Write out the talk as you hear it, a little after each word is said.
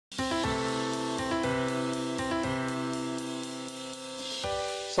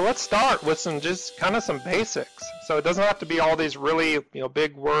So let's start with some some basics. So it doesn't have to be all these really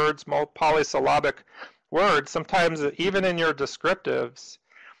big words, polysyllabic words. Sometimes even in your descriptives,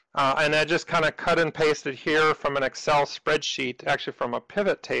 and I just kind of cut and pasted here from an Excel spreadsheet, actually from a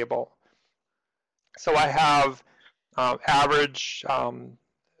pivot table. So I have average,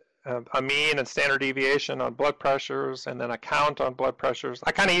 a mean and standard deviation on blood pressures, and then a count on blood pressures.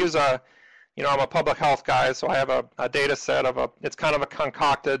 I kind of use a, I'm a public health guy, so I have a data set of it's kind of a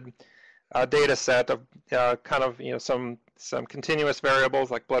concocted data set of some continuous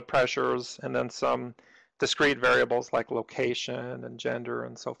variables like blood pressures, and then some discrete variables like location and gender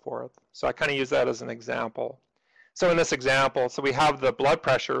and so forth. So I kind of use that as an example. So in this example, so we have the blood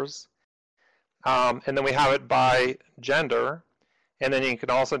pressures, and then we have it by gender, and then you can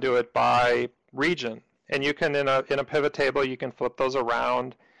also do it by region. And you can, in a pivot table, you can flip those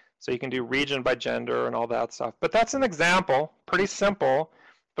around. So you can do region by gender and all that stuff. But that's an example, pretty simple,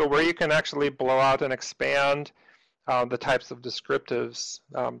 but where you can actually blow out and expand the types of descriptives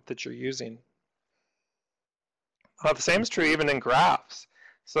that you're using. The same is true even in graphs.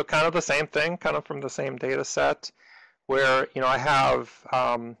 So kind of the same thing, kind of from the same data set, where I have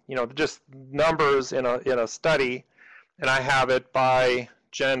just numbers in a study, and I have it by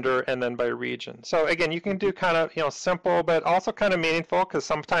gender and then by region. So again, you can do kind of simple, but also kind of meaningful, because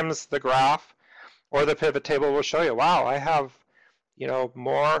sometimes the graph or the pivot table will show you, wow, I have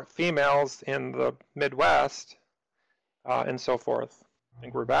more females in the Midwest, and so forth. I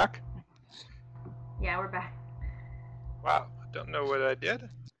think we're back. Yeah, we're back. Wow, I don't know what I did.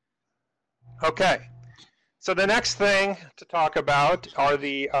 Okay, so the next thing to talk about are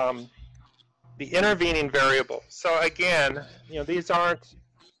the intervening variables. So again, these aren't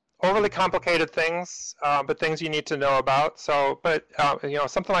overly complicated things, but things you need to know about. So, but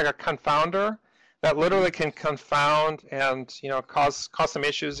something like a confounder that literally can confound and cause some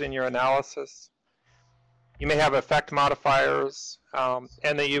issues in your analysis. You may have effect modifiers, and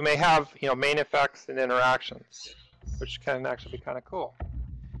then you may have main effects and interactions, which can actually be kind of cool.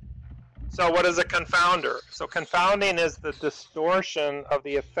 So what is a confounder? So confounding is the distortion of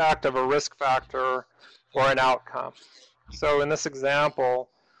the effect of a risk factor or an outcome. So in this example,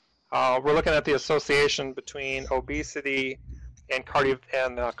 we're looking at the association between obesity and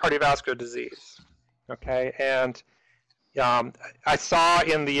cardiovascular disease. Okay, and I saw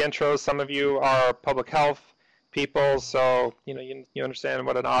in the intro, some of you are public health people, so you understand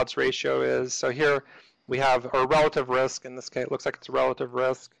what an odds ratio is. So here we have a relative risk. In this case, it looks like it's a relative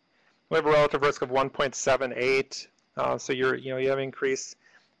risk. We have a relative risk of 1.78. So you have increased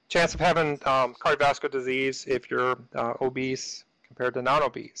chance of having cardiovascular disease if you're obese compared to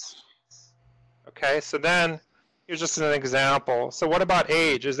non-obese. Okay, so then here's just an example. So what about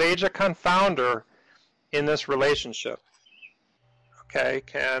age? Is age a confounder in this relationship? Okay,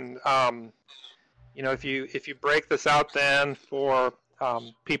 can if you break this out then for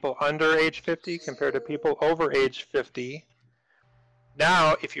people under age 50 compared to people over age 50,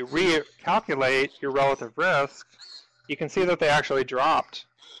 now if you recalculate your relative risk, you can see that they actually dropped.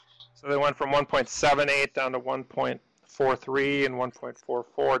 So they went from 1.78 down to 1.43 and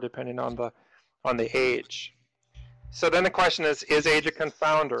 1.44 depending on the age. So then the question is age a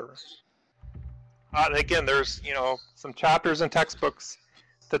confounder? And again, there's some chapters and textbooks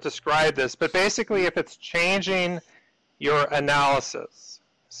that describe this, but basically if it's changing your analysis,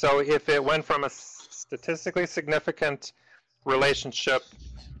 so if it went from a statistically significant relationship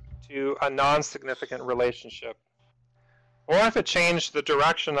to a non-significant relationship, or if it changed the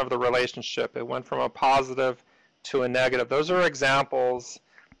direction of the relationship, it went from a positive to a negative. Those are examples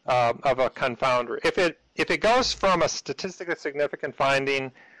of a confounder. If it goes from a statistically significant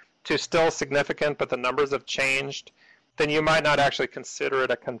finding to still significant, but the numbers have changed, then you might not actually consider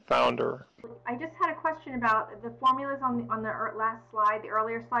it a confounder. I just had a question about the formulas on the last slide, the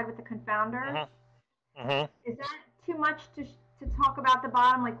earlier slide with the confounder. Mm-hmm. Mm-hmm. Is that too much to talk about the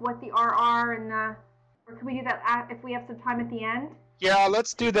bottom, like what the RR and the, or can we do that if we have some time at the end? Yeah,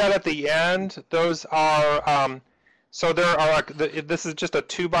 let's do that at the end. Those are, so there are, this is just a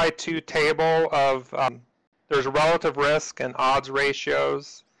 2x2 table of, there's relative risk and odds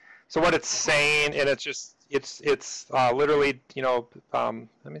ratios. So what it's saying, and it's just, it's literally, let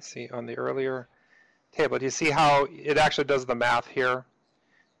me see on the earlier table. Do you see how it actually does the math here?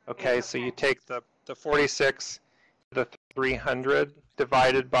 Okay, so you take the 46, the 300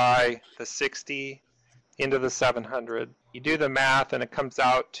 divided by the 60 into the 700. You do the math and it comes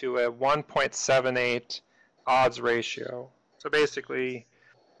out to a 1.78 odds ratio. So basically,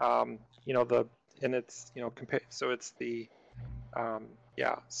 and it's, so it's the,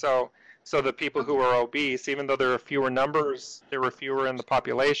 yeah. So So the people who were obese, even though there were fewer numbers, there were fewer in the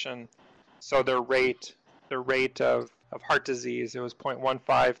population, so their rate of heart disease, it was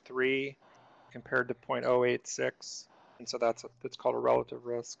 0.153 compared to 0.086, and so that's called a relative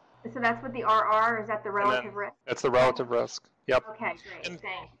risk. So that's what the RR is, that the relative risk? That's the relative risk. Yep. Okay, great. Thanks.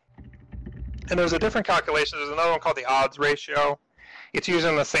 And there's a different calculation. There's another one called the odds ratio. It's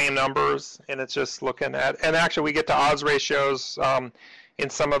using the same numbers, and it's just looking at, and actually we get to odds ratios in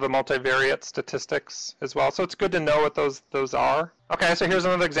some of the multivariate statistics as well. So it's good to know what those are. Okay, so here's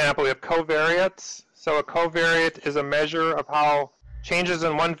another example. We have covariates. So a covariate is a measure of how changes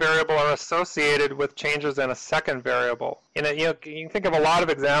in one variable are associated with changes in a second variable. And you can think of a lot of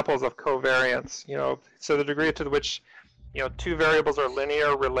examples of covariance. So the degree to which two variables are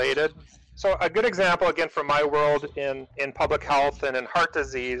linear related. So a good example, again, from my world in public health and in heart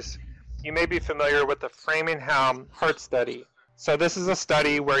disease, you may be familiar with the Framingham heart study. So this is a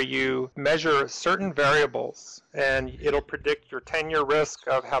study where you measure certain variables, and it'll predict your 10-year risk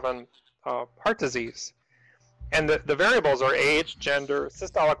of having heart disease. And the variables are age, gender,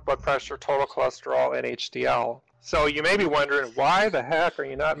 systolic blood pressure, total cholesterol, and HDL. So you may be wondering, why the heck are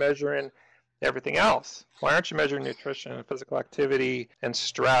you not measuring everything else? Why aren't you measuring nutrition and physical activity and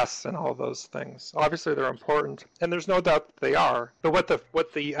stress and all those things? Obviously they're important, and there's no doubt that they are. But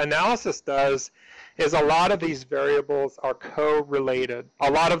what the analysis does is a lot of these variables are co-related.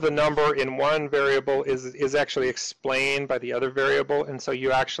 A lot of the number in one variable is actually explained by the other variable, and so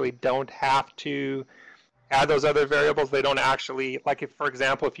you actually don't have to add those other variables. They don't actually, like if, for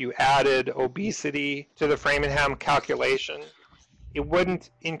example, if you added obesity to the Framingham calculation, it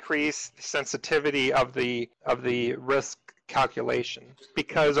wouldn't increase the sensitivity of the risk calculation,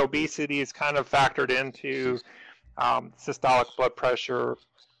 because obesity is kind of factored into systolic blood pressure,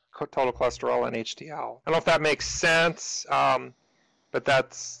 total cholesterol, and HDL. I don't know if that makes sense, but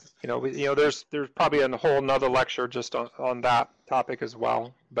that's, there's probably a whole nother lecture just on that topic as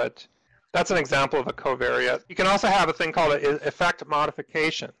well. But that's an example of a covariate. You can also have a thing called an effect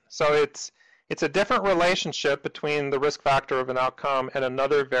modification. So it's a different relationship between the risk factor of an outcome and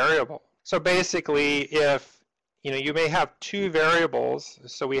another variable. So basically, if you may have two variables,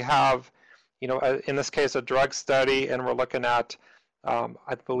 so we have, in this case, a drug study, and we're looking at,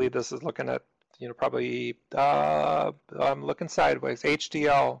 I believe this is looking at, probably, I'm looking sideways,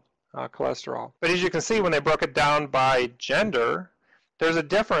 HDL cholesterol. But as you can see, when they broke it down by gender, there's a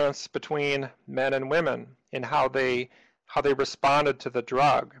difference between men and women in how they responded to the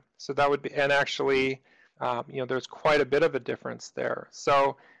drug. So that would be, and actually, there's quite a bit of a difference there.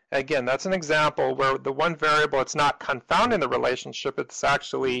 So again, that's an example where the one variable, it's not confounding the relationship, it's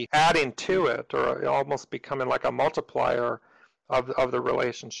actually adding to it, or almost becoming like a multiplier of the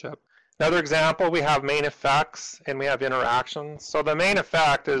relationship. Another example, we have main effects and we have interactions. So the main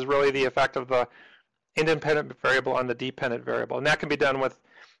effect is really the effect of the independent variable on the dependent variable, and that can be done with,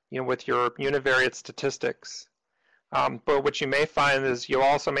 with your univariate statistics. But what you may find is you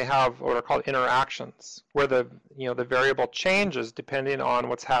also may have what are called interactions, where the variable changes depending on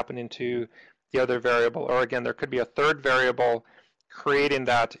what's happening to the other variable, or again, there could be a third variable creating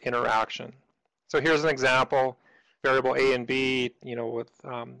that interaction. So here's an example: variable A and B,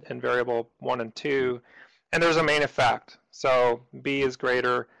 and variable 1 and 2, and there's a main effect. So B is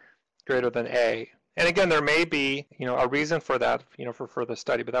greater than A. And again, there may be, a reason for that, for further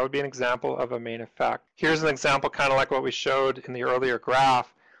study, but that would be an example of a main effect. Here's an example, kind of like what we showed in the earlier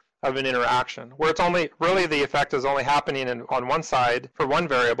graph, of an interaction, where it's only, really the effect is only happening on one side for one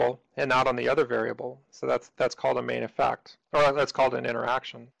variable and not on the other variable. So that's called a main effect, or that's called an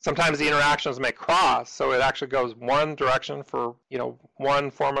interaction. Sometimes the interactions may cross, so it actually goes one direction for, one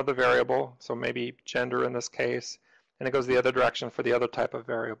form of the variable, so maybe gender in this case, and it goes the other direction for the other type of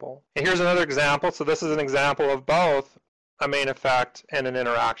variable. And here's another example. So this is an example of both a main effect and an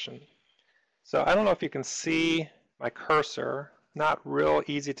interaction. So I don't know if you can see my cursor. Not real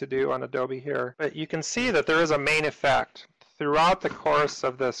easy to do on Adobe here, but you can see that there is a main effect throughout the course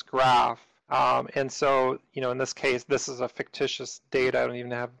of this graph. And so, in this case, this is a fictitious data. I don't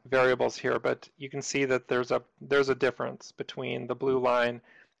even have variables here, but you can see that there's a difference between the blue line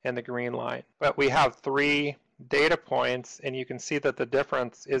and the green line. But we have 3 data points, and you can see that the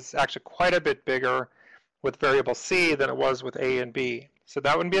difference is actually quite a bit bigger with variable C than it was with A and B. So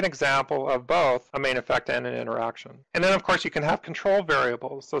that would be an example of both a main effect and an interaction. And then, of course, you can have control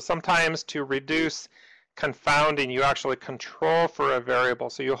variables. So sometimes to reduce confounding, you actually control for a variable.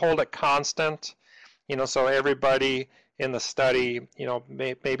 So you hold it constant, so everybody in the study,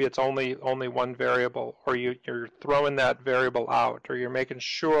 maybe it's only one variable, or you're throwing that variable out, or you're making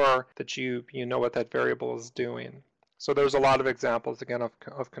sure that you know what that variable is doing. So there's a lot of examples, again,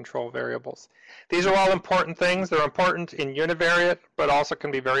 of control variables. These are all important things. They're important in univariate, but also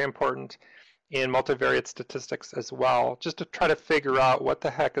can be very important in multivariate statistics as well, just to try to figure out what the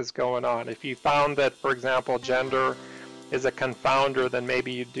heck is going on. If you found that, for example, gender is a confounder, then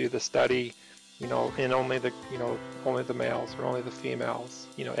maybe you do the study, you know, in only the, you know, only the males or only the females,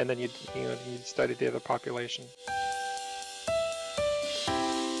 you know, and then you study the other population.